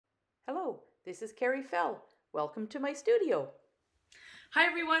Hello, this is Carrie Fell. Welcome to my studio. Hi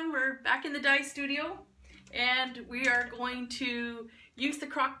everyone, we're back in the dye studio and we are going to use the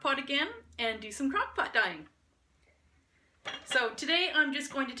crock pot again and do some crock pot dyeing. So today I'm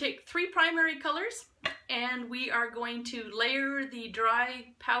just going to take 3 primary colors and we are going to layer the dry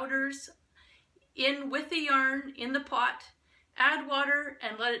powders in with the yarn in the pot, add water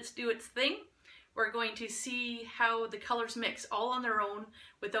and let it do its thing. We're going to see how the colors mix all on their own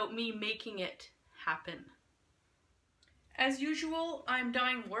without me making it happen. As usual, I'm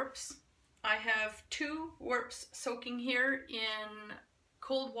dyeing warps. I have 2 warps soaking here in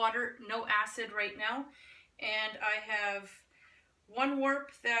cold water, no acid right now. And I have 1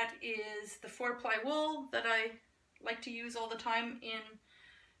 warp that is the 4-ply wool that I like to use all the time in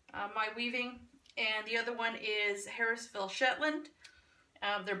my weaving. And the other one is Harrisville Shetland.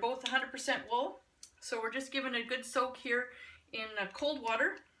 They're both 100% wool. So we're just giving a good soak here in cold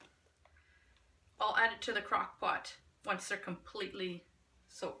water. I'll add it to the crock pot once they're completely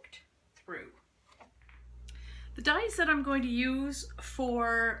soaked through. The dyes that I'm going to use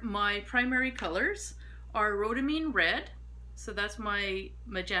for my primary colors are rhodamine red, so that's my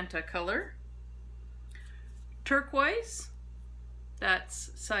magenta color, turquoise,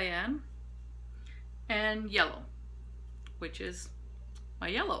 that's cyan, and yellow, which is my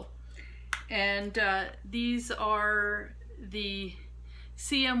yellow. And these are the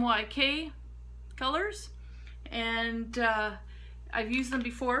CMYK colors, and I've used them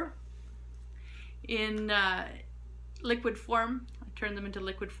before in liquid form. I turned them into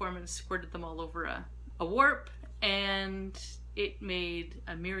liquid form and squirted them all over a warp, and it made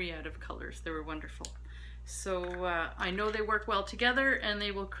a myriad of colors. They were wonderful. So I know they work well together and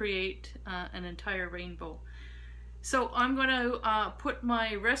they will create an entire rainbow. So I'm going to put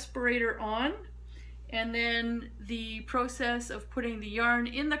my respirator on, and then the process of putting the yarn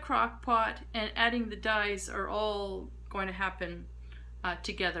in the crock pot and adding the dyes are all going to happen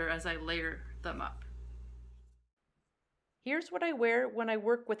together as I layer them up. Here's what I wear when I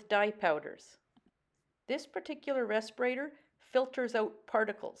work with dye powders. This particular respirator filters out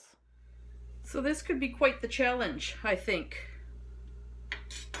particles. So this could be quite the challenge, I think.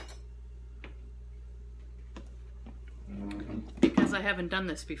 Because I haven't done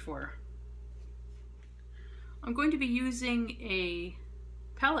this before. I'm going to be using a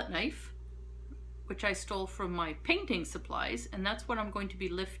palette knife, which I stole from my painting supplies, and that's what I'm going to be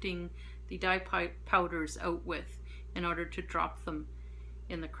lifting the dye powders out with in order to drop them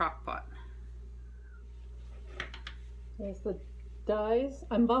in the crock pot. There's the dyes.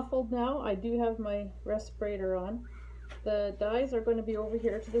 I'm muffled now. I do have my respirator on. The dyes are going to be over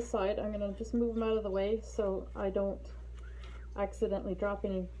here to the side. I'm going to just move them out of the way so I don't accidentally drop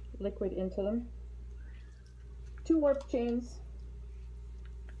any liquid into them. 2 warp chains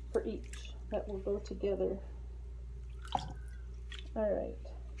for each that will go together. Alright,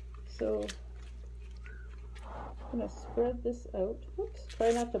 so I'm going to spread this out. Oops,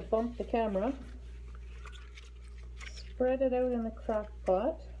 try not to bump the camera. Spread it out in the crock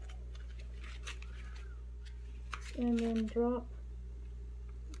pot and then drop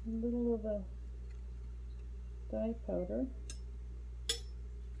a little of the dye powder.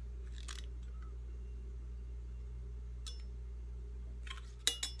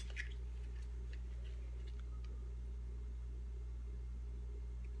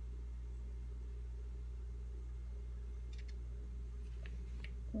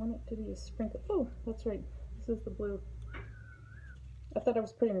 I want it to be a sprinkle. Oh, that's right. This is the blue. I thought I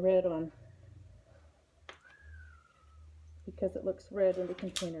was putting red on because it looks red in the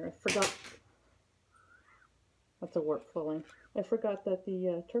container. I forgot. That's a warp falling. I forgot that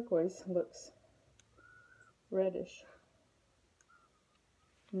the turquoise looks reddish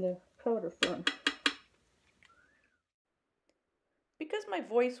in the powder form. Because my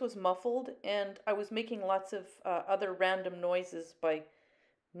voice was muffled and I was making lots of other random noises by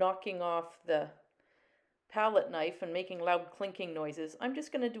knocking off the palette knife and making loud clinking noises, I'm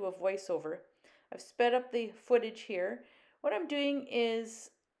just going to do a voiceover. I've sped up the footage here. What I'm doing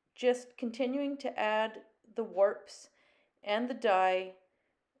is just continuing to add the warps and the dye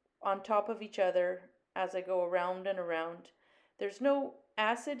on top of each other as I go around and around. There's no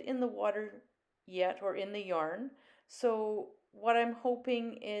acid in the water yet or in the yarn, so what I'm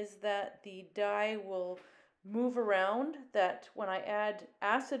hoping is that the dye will move around, that when I add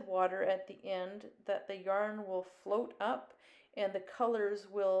acid water at the end, that the yarn will float up and the colors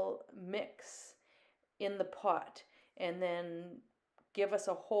will mix in the pot and then give us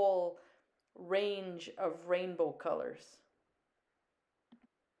a whole range of rainbow colors.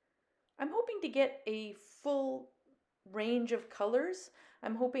 I'm hoping to get a full range of colors.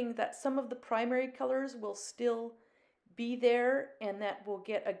 I'm hoping that some of the primary colors will still be there and that we'll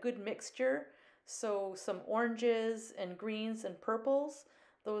get a good mixture. So some oranges and greens and purples,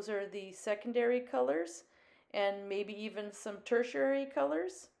 those are the secondary colors, and maybe even some tertiary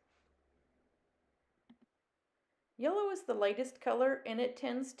colors. Yellow is the lightest color and it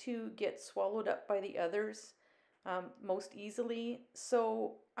tends to get swallowed up by the others most easily.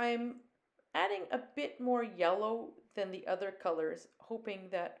 So I'm adding a bit more yellow than the other colors, hoping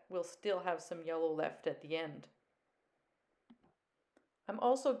that we'll still have some yellow left at the end. I'm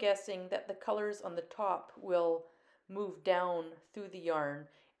also guessing that the colors on the top will move down through the yarn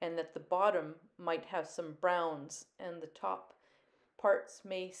and that the bottom might have some browns and the top parts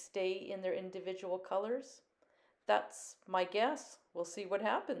may stay in their individual colors. That's my guess. We'll see what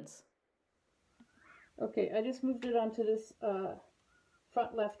happens. Okay, I just moved it onto this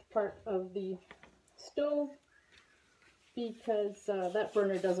front left part of the stove because that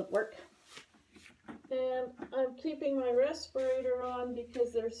burner doesn't work. And I'm keeping my respirator on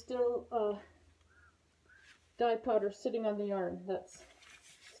because there's still dye powder sitting on the yarn that's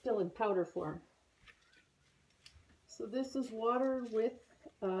still in powder form. So this is water with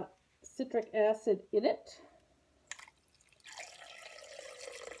citric acid in it.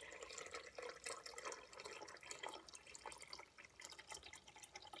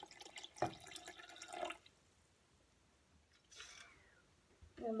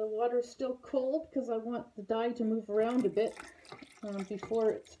 And the water's still cold because I want the dye to move around a bit before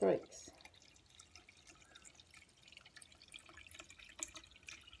it strikes.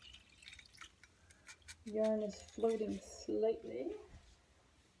 Yarn is floating slightly.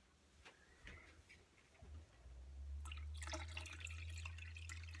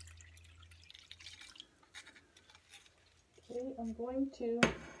 Okay, I'm going to,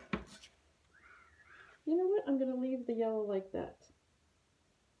 you know what, I'm going to leave the yellow like that.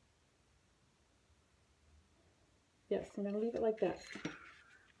 Yes, I'm going to leave it like that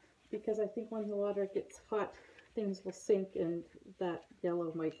because I think when the water gets hot, things will sink and that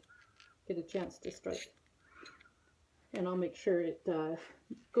yellow might get a chance to strike. And I'll make sure it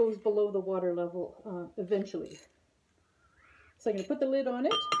goes below the water level eventually. So I'm going to put the lid on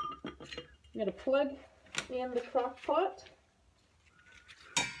it. I'm going to plug in the crock pot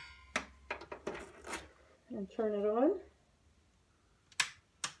and turn it on.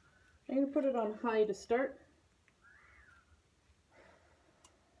 I'm going to put it on high to start.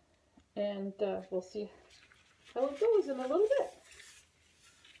 And we'll see how it goes in a little bit.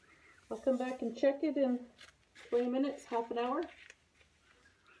 I'll come back and check it in 20 minutes, half an hour.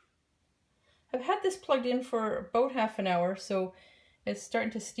 I've had this plugged in for about half an hour, so it's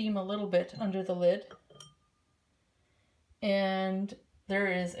starting to steam a little bit under the lid. And there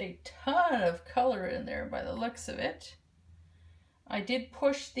is a ton of color in there by the looks of it. I did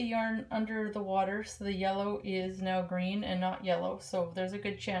push the yarn under the water, so the yellow is now green and not yellow. So there's a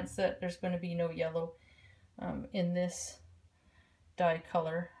good chance that there's going to be no yellow in this dye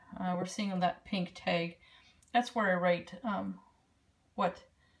color. We're seeing on that pink tag. That's where I write what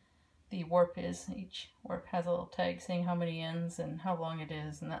the warp is. Each warp has a little tag saying how many ends and how long it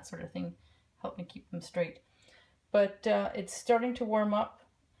is and that sort of thing. Help me keep them straight. But it's starting to warm up.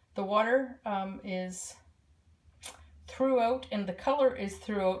 The water is throughout and the color is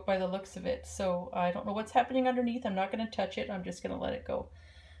throughout by the looks of it. So I don't know what's happening underneath. I'm not going to touch it. I'm just going to let it go.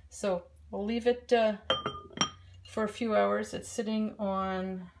 So we'll leave it for a few hours. It's sitting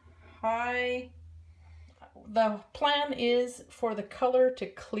on high. The plan is for the color to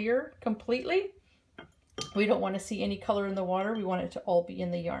clear completely. We don't want to see any color in the water. We want it to all be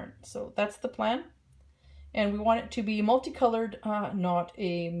in the yarn. So that's the plan. And we want it to be multicolored, not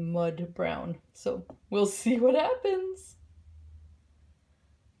a mud brown. So we'll see what happens.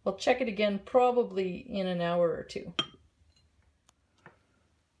 We'll check it again probably in an hour or two.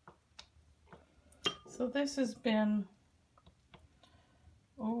 So this has been,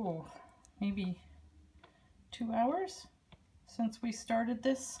 oh, maybe 2 hours since we started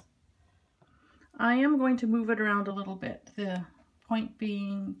this. I am going to move it around a little bit. The point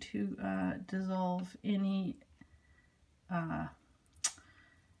being to dissolve any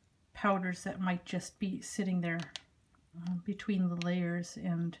powders that might just be sitting there between the layers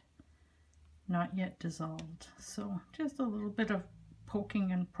and not yet dissolved. So just a little bit of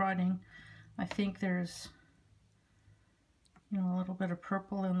poking and prodding. I think there's, you know, a little bit of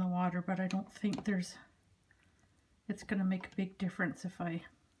purple in the water, but I don't think it's going to make a big difference if I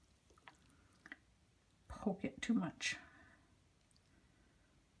poke it too much.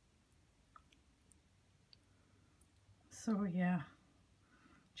 So yeah,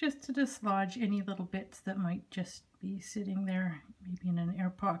 just to dislodge any little bits that might just be sitting there, maybe in an air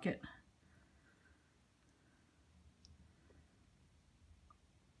pocket.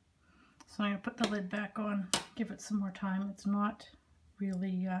 So I'm going to put the lid back on, give it some more time. It's not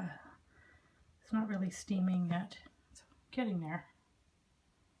really steaming yet. It's getting there.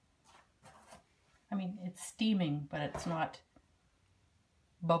 I mean, it's steaming, but it's not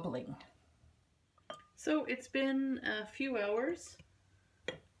bubbling. So it's been a few hours,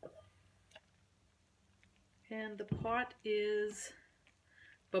 and the pot is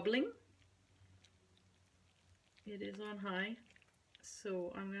bubbling. It is on high,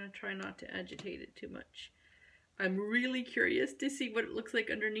 so I'm going to try not to agitate it too much. I'm really curious to see what it looks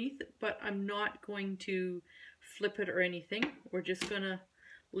like underneath, but I'm not going to flip it or anything. We're just going to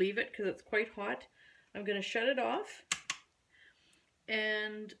leave it because it's quite hot. I'm going to shut it off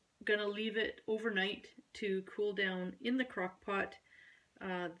and going to leave it overnight to cool down in the crock pot.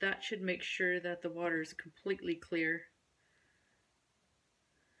 That should make sure that the water is completely clear.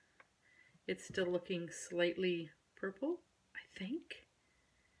 It's still looking slightly purple, I think,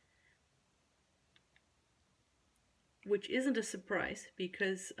 which isn't a surprise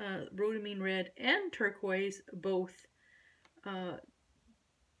because rhodamine red and turquoise both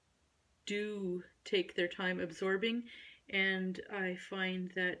do take their time absorbing, and I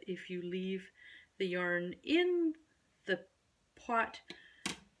find that if you leave the yarn in the pot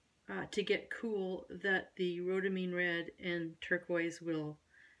to get cool, that the rhodamine red and turquoise will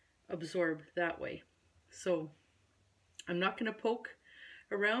absorb that way. So I'm not going to poke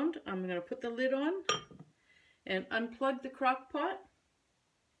around. I'm going to put the lid on and unplug the crock pot,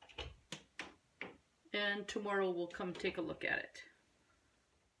 and tomorrow we'll come take a look at it.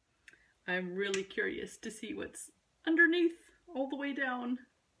 I'm really curious to see what's underneath all the way down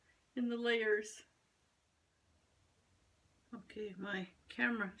in the layers. Okay, my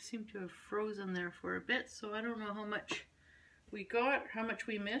camera seemed to have frozen there for a bit, so I don't know how much we got, how much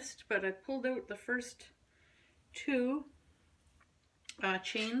we missed, but I pulled out the first two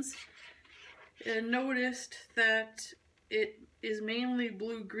chains and noticed that it is mainly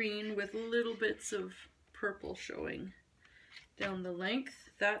blue-green with little bits of purple showing down the length.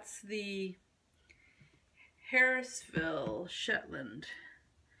 That's the Harrisville Shetland.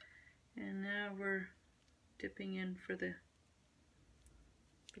 And now we're dipping in for the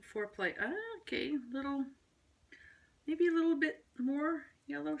 4-ply. Okay, maybe a little bit more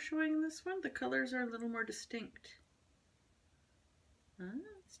yellow showing in this one. The colors are a little more distinct.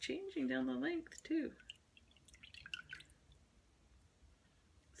 It's changing down the length too.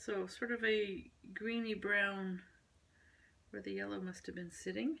 So sort of a greeny brown where the yellow must have been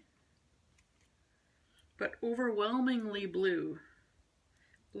sitting, but overwhelmingly blue,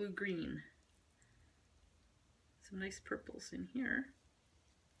 blue-green. Some nice purples in here.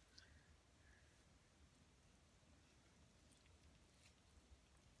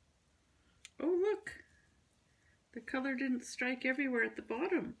 Oh look, the color didn't strike everywhere at the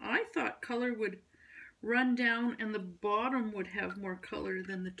bottom. I thought color would run down and the bottom would have more color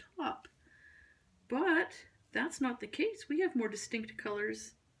than the top, but that's not the case. We have more distinct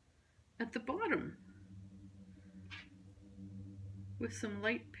colors at the bottom with some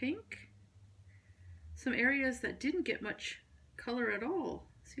light pink, some areas that didn't get much color at all.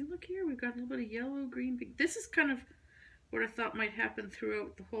 See, look here, we've got a little bit of yellow, green, pink. This is kind of what I thought might happen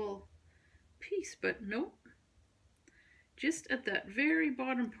throughout the whole piece, but nope. Just at that very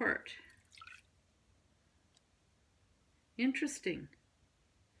bottom part. Interesting.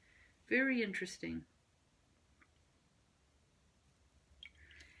 Very interesting.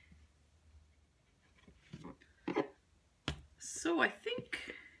 So I think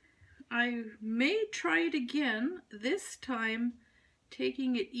I may try it again, this time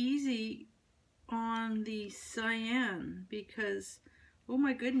taking it easy on the cyan, because oh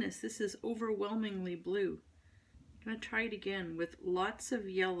my goodness, this is overwhelmingly blue. I'm gonna try it again with lots of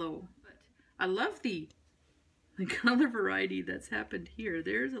yellow. But I love the color variety that's happened here.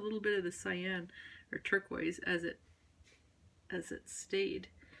 There's a little bit of the cyan or turquoise as it stayed.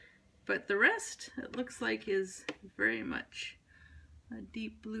 But the rest, it looks like, is very much a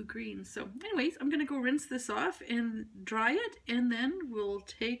deep blue-green. So anyways, I'm gonna go rinse this off and dry it, and then we'll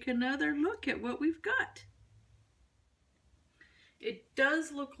take another look at what we've got. It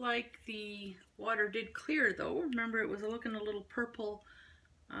does look like the water did clear though. Remember, it was looking a little purple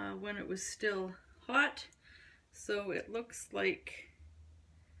when it was still hot. So it looks like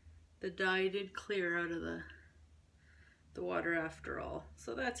the dye did clear out of the water after all.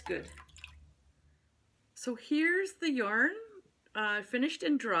 So that's good. So here's the yarn finished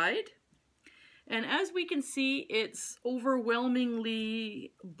and dried. And as we can see, it's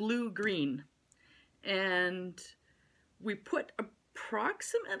overwhelmingly blue-green. And we put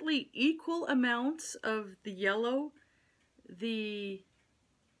approximately equal amounts of the yellow, the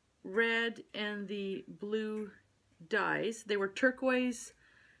red, and the blue dyes. They were turquoise,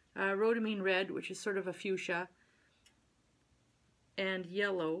 rhodamine red, which is sort of a fuchsia, and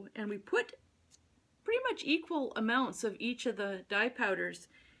yellow. And we put pretty much equal amounts of each of the dye powders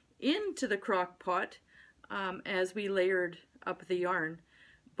into the crock pot as we layered up the yarn.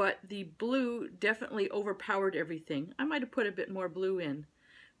 But the blue definitely overpowered everything. I might have put a bit more blue in,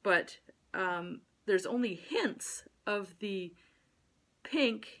 but there's only hints of the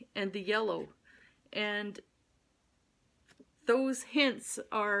pink and the yellow, and those hints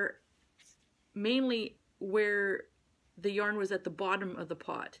are mainly where the yarn was at the bottom of the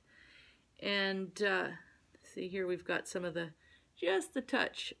pot. And see here, we've got some of just the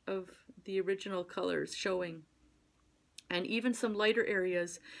touch of the original colors showing, and even some lighter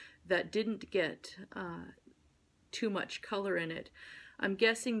areas that didn't get too much color in it. I'm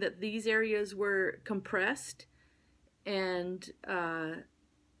guessing that these areas were compressed and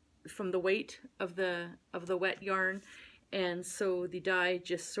from the weight of the wet yarn, and so the dye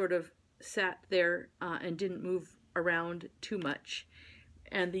just sort of sat there and didn't move around too much.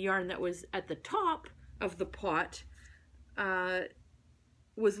 And the yarn that was at the top of the pot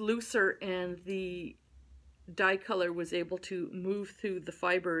was looser, and the dye color was able to move through the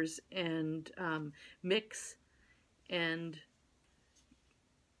fibers and mix and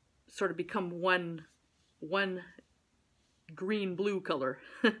sort of become one green-blue color.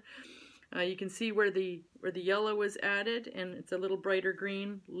 You can see where the yellow was added, and it's a little brighter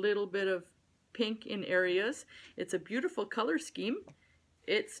green, little bit of pink in areas. It's a beautiful color scheme.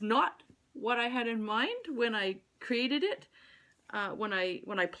 It's not what I had in mind when I created it, when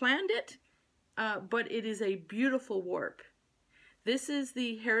I planned it, but it is a beautiful warp. This is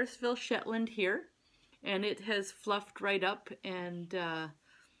the Harrisville Shetland here, and it has fluffed right up and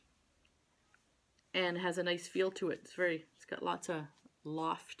has a nice feel to it. It's got lots of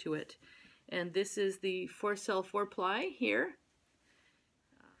loft to it. And this is the 4-cell 4-ply here.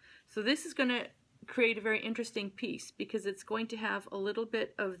 So this is going to create a very interesting piece because it's going to have a little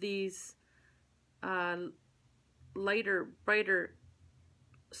bit of these lighter, brighter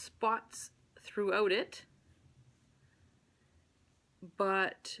spots throughout it,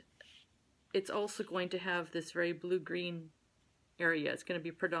 but it's also going to have this very blue-green area. It's going to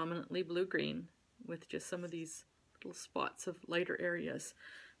be predominantly blue-green with just some of these little spots of lighter areas.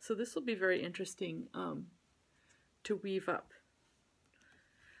 So this will be very interesting to weave up.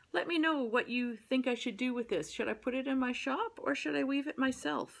 Let me know what you think I should do with this. Should I put it in my shop or should I weave it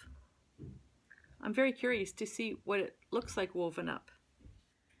myself? I'm very curious to see what it looks like woven up.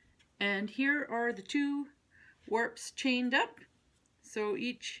 And here are the two warps chained up. So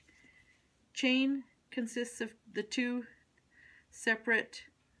each chain consists of the two separate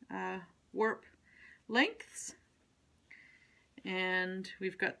warp lengths. And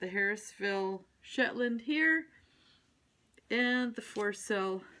we've got the Harrisville Shetland here and the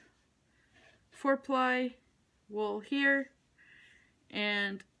 4-cell 4-ply wool here,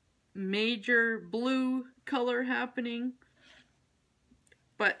 and major blue color happening,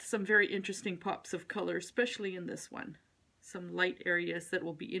 but some very interesting pops of color, especially in this one. Some light areas that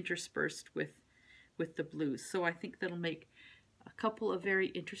will be interspersed with the blues. So I think that'll make a couple of very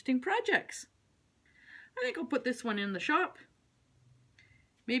interesting projects. I think I'll put this one in the shop,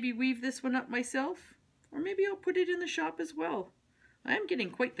 maybe weave this one up myself, or maybe I'll put it in the shop as well. I am getting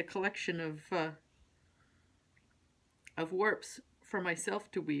quite the collection of warps for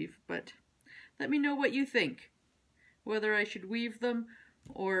myself to weave, but let me know what you think. Whether I should weave them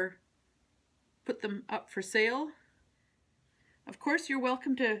or put them up for sale. Of course, you're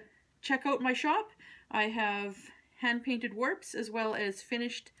welcome to check out my shop. I have hand-painted warps as well as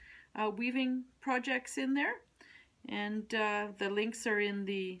finished weaving projects in there. And the links are in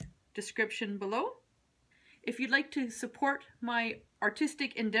the description below. If you'd like to support my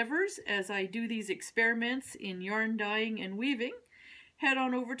artistic endeavors as I do these experiments in yarn dyeing and weaving, head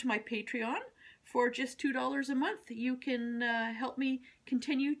on over to my Patreon. For just $2 a month, you can help me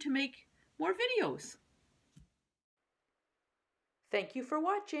continue to make more videos. Thank you for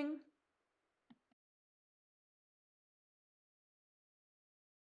watching.